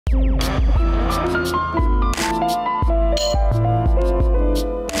Hey,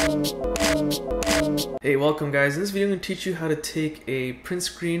 welcome guys. In this video I'm going to teach you how to take a print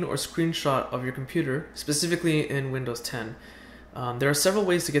screen or screenshot of your computer, specifically in Windows 10. There are several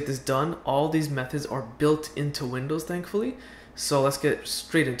ways to get this done. All these methods are built into Windows, thankfully. So let's get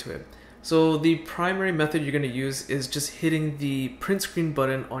straight into it. So the primary method you're going to use is just hitting the print screen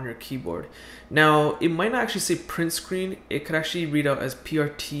button on your keyboard. Now, it might not actually say print screen. It could actually read out as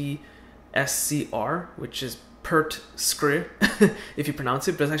Prt Scr, which is Prt Scr if you pronounce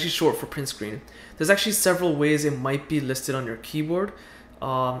it, but it's actually short for print screen. There's actually several ways it might be listed on your keyboard.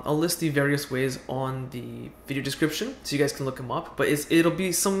 I'll list the various ways on the video description so you guys can look them up, but it'll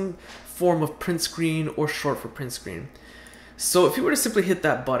be some form of print screen or short for print screen. So if you were to simply hit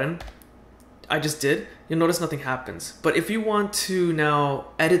that button, I just did, you'll notice nothing happens. But if you want to now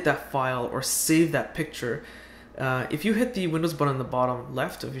edit that file or save that picture, if you hit the Windows button on the bottom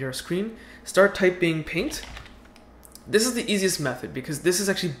left of your screen, start typing paint. This is the easiest method because this is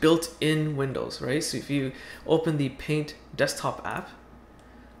actually built in Windows, right? So if you open the Paint desktop app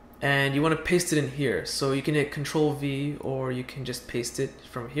and you want to paste it in here, so you can hit Control V or you can just paste it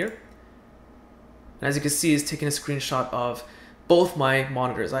from here. And as you can see, it's taking a screenshot of both my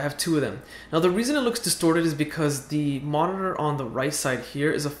monitors. I have two of them. Now the reason it looks distorted is because the monitor on the right side here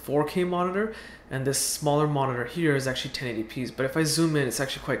is a 4K monitor and this smaller monitor here is actually 1080p, but if I zoom in, it's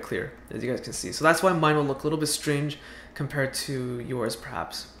actually quite clear, as you guys can see. So that's why mine will look a little bit strange compared to yours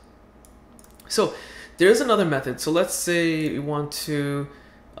perhaps. So there's another method. So let's say we want to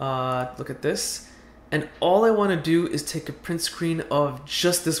look at this, and all I want to do is take a print screen of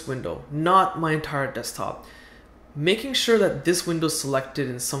just this window, not my entire desktop. Making sure that this window is selected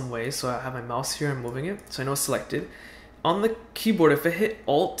in some way. So I have my mouse here, I'm moving it, so I know it's selected. On the keyboard, if I hit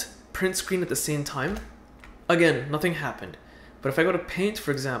Alt print screen at the same time, again, nothing happened. But if I go to Paint,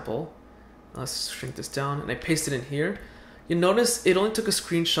 for example, let's shrink this down, and I paste it in here, you notice it only took a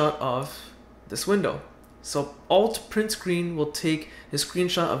screenshot of this window. So Alt print screen will take a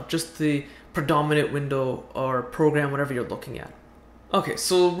screenshot of just the predominant window or program, whatever you're looking at. Okay,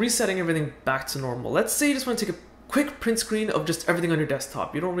 so resetting everything back to normal. Let's say you just want to take a quick print screen of just everything on your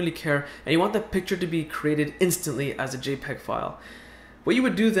desktop. You don't really care, and you want that picture to be created instantly as a JPEG file. What you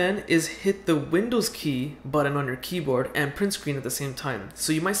would do then is hit the Windows key button on your keyboard and print screen at the same time.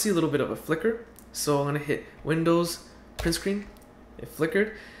 So you might see a little bit of a flicker. So I'm going to hit Windows, print screen, it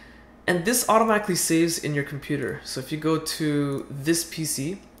flickered. And this automatically saves in your computer. So if you go to this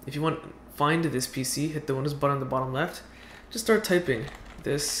PC, if you want to find this PC, hit the Windows button on the bottom left, just start typing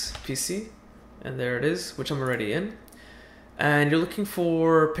this PC, and there it is, which I'm already in. And you're looking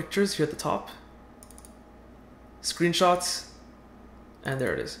for pictures here at the top, screenshots, and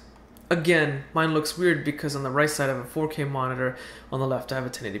there it is. Again, mine looks weird because on the right side I have a 4K monitor, on the left I have a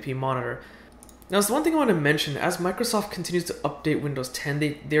 1080p monitor. Now, so one thing I want to mention, as Microsoft continues to update Windows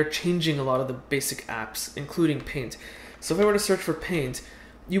 10, they're changing a lot of the basic apps, including Paint. So if I were to search for Paint,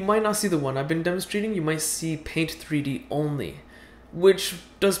 you might not see the one I've been demonstrating, you might see Paint 3D only, which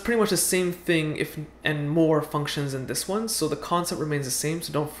does pretty much the same thing and more functions than this one. So the concept remains the same,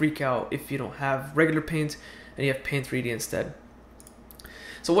 so don't freak out if you don't have regular Paint and you have Paint 3D instead.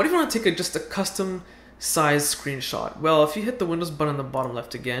 So what if you want to take just a custom size screenshot? Well, if you hit the Windows button on the bottom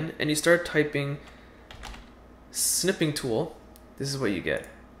left again and you start typing snipping tool, this is what you get.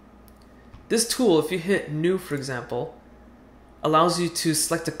 This tool, if you hit new, for example, allows you to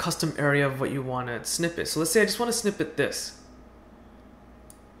select a custom area of what you want to snippet. So let's say I just want to snippet this.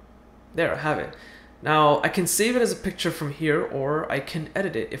 There, I have it. Now I can save it as a picture from here, or I can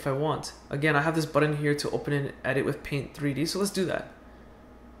edit it if I want. Again, I have this button here to open and edit with Paint 3D, so let's do that.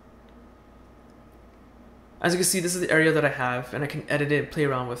 As you can see, this is the area that I have, and I can edit it and play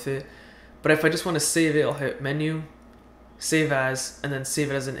around with it. But if I just want to save it, I'll hit Menu, Save As, and then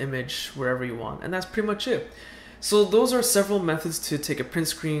save it as an image wherever you want. And that's pretty much it. So those are several methods to take a print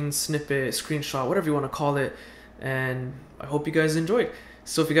screen, snippet, screenshot, whatever you want to call it. And I hope you guys enjoyed.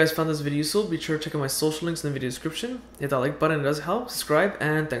 So if you guys found this video useful, be sure to check out my social links in the video description. Hit that like button, it does help. Subscribe,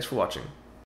 and thanks for watching.